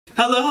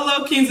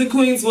Hello, kings and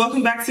queens.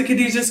 Welcome back to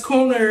Khadijah's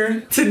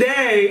Corner.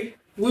 Today,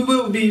 we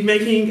will be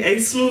making a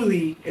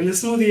smoothie, and the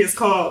smoothie is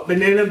called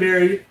Banana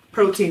Berry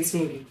Protein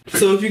Smoothie.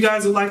 So if you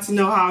guys would like to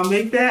know how I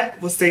make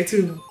that, well, stay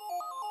tuned.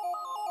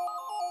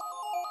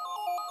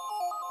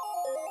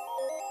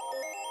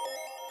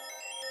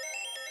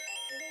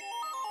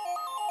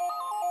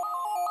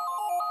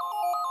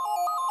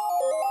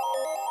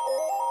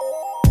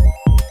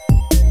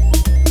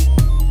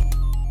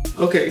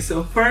 Okay,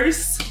 so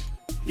first,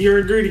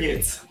 your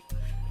ingredients.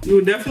 You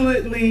will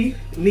definitely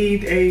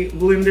need a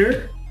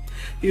blender.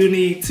 You'll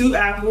need 2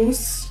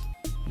 apples,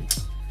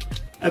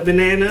 a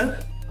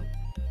banana,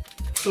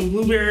 some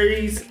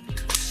blueberries,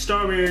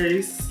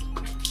 strawberries,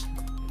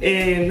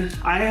 and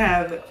I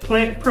have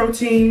plant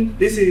protein.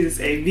 This is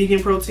a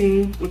vegan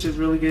protein, which is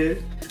really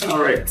good.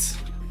 All right,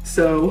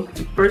 so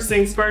first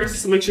things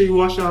first, make sure you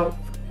wash out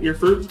your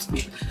fruit.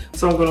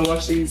 So I'm gonna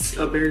wash these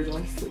berries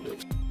off.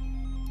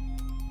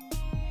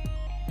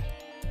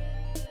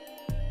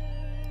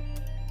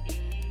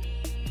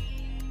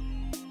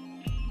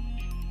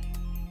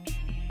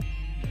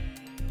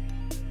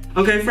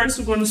 Okay, first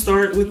we're going to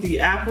start with the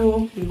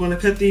apple. We're going to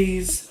cut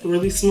these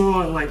really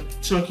small and like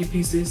chunky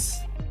pieces.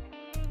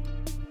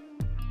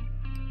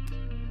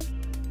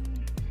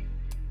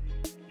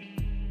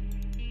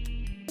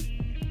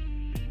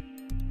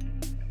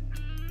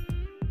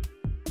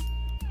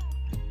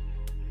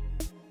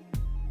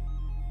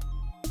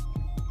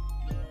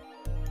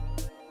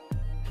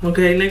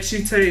 Okay, next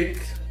you take,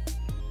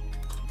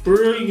 for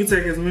real, you can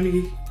take as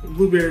many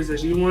blueberries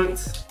as you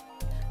want.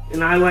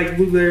 And I like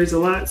blueberries a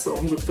lot, so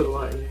I'm gonna put a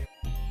lot in there.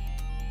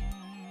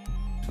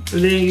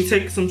 And then you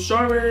take some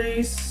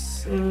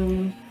strawberries,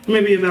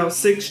 maybe about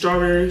 6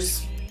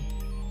 strawberries.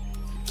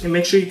 And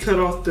make sure you cut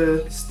off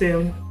the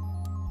stem.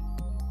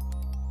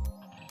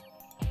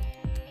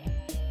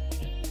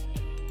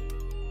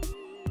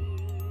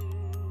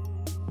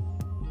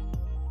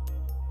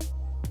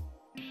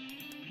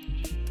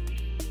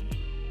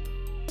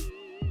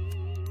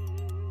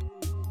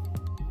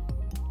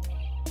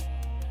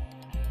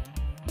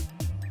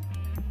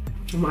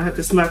 I might have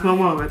to smack my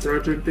mom after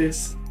I drink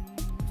this.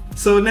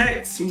 So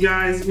next, you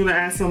guys, you're gonna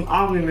add some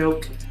almond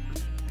milk.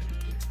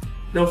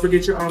 Don't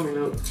forget your almond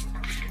milk.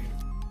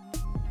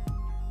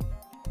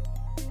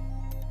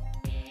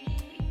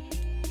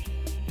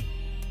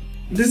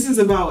 This is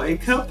about a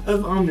cup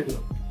of almond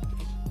milk.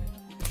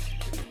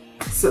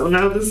 So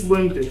now let's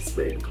blend this,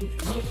 baby.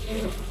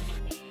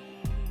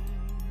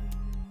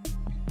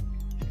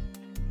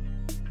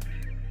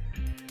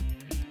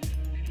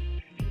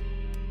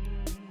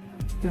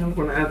 Now I'm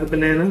gonna add the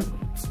banana.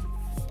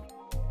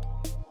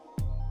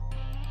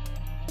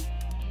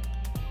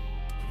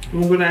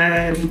 I'm gonna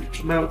add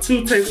about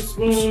 2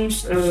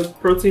 tablespoons of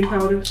protein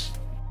powder.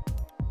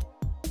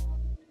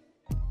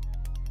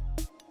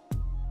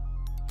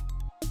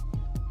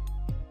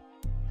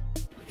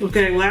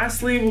 Okay,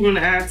 lastly, we're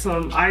gonna add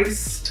some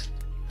ice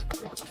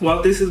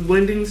while this is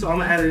blending, so I'm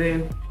gonna add it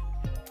in.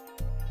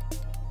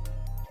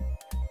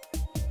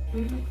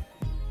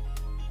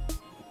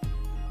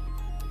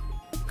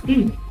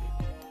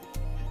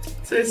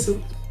 Tastes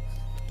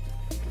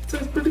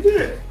pretty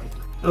good.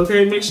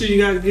 Okay, make sure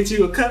you guys get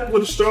you a cup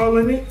with a straw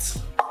in it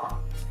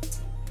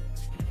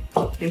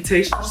and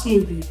taste your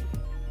smoothie.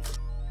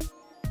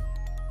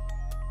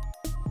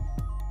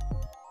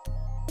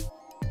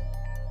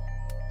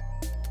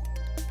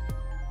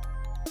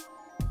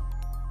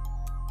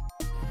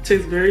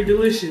 Tastes very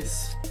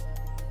delicious.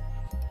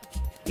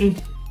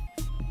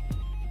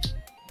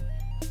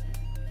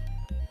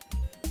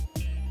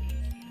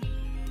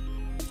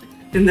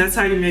 And that's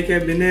how you make a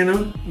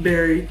banana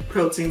berry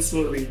protein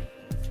smoothie.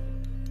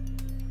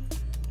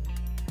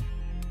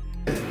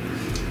 And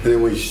then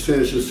when you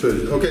finish this,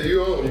 okay,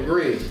 you on, you're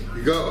green,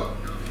 you go.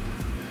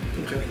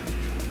 Okay.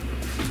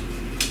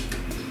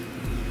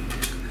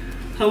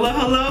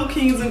 Hello,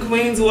 kings and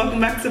queens. Welcome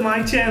back to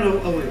my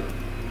channel. Oh wait,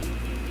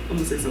 I'm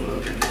gonna say something,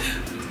 okay.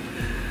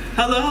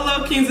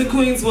 Hello, kings and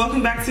queens.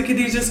 Welcome back to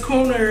Khadijah's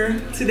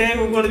Corner. Today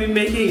we're going to be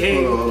making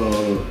a... Hold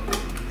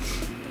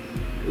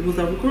on. Was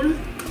that recorded?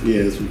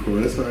 Yeah, it's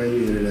recording. That's all right,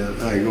 you edit it out.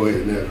 All right, go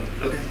ahead now.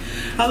 Okay.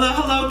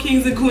 Hello,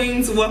 kings and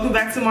queens. Welcome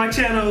back to my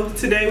channel.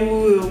 Today we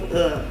will...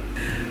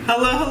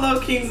 Hello,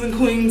 kings and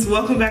queens.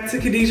 Welcome back to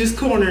Khadijah's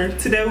Corner.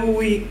 Today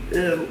we...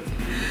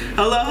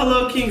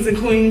 Hello, kings and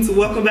queens.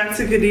 Welcome back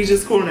to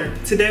Khadijah's Corner.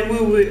 Today we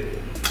will...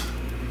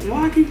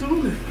 Why I keep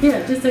doing it?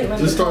 Yeah, just say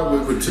Just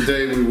start with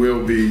today we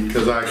will be,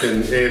 because I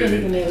can edit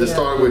it. Just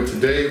start with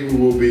today we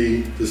will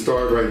be, just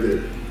start right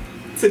there.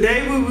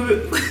 Today we will...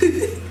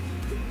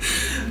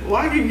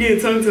 Why I keep getting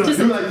tongue-tied?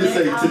 You like to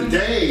say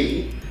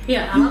today we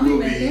will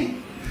be,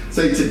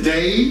 say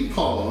today,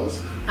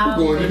 pause, we're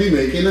going to be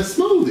making a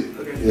smoothie.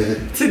 Okay.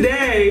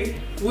 Today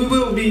we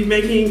will be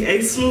making a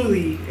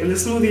smoothie, and the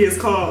smoothie is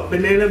called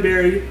Banana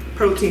Berry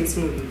Protein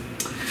Smoothie.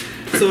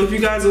 So if you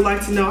guys would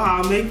like to know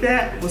how I make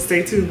that, well,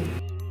 stay tuned.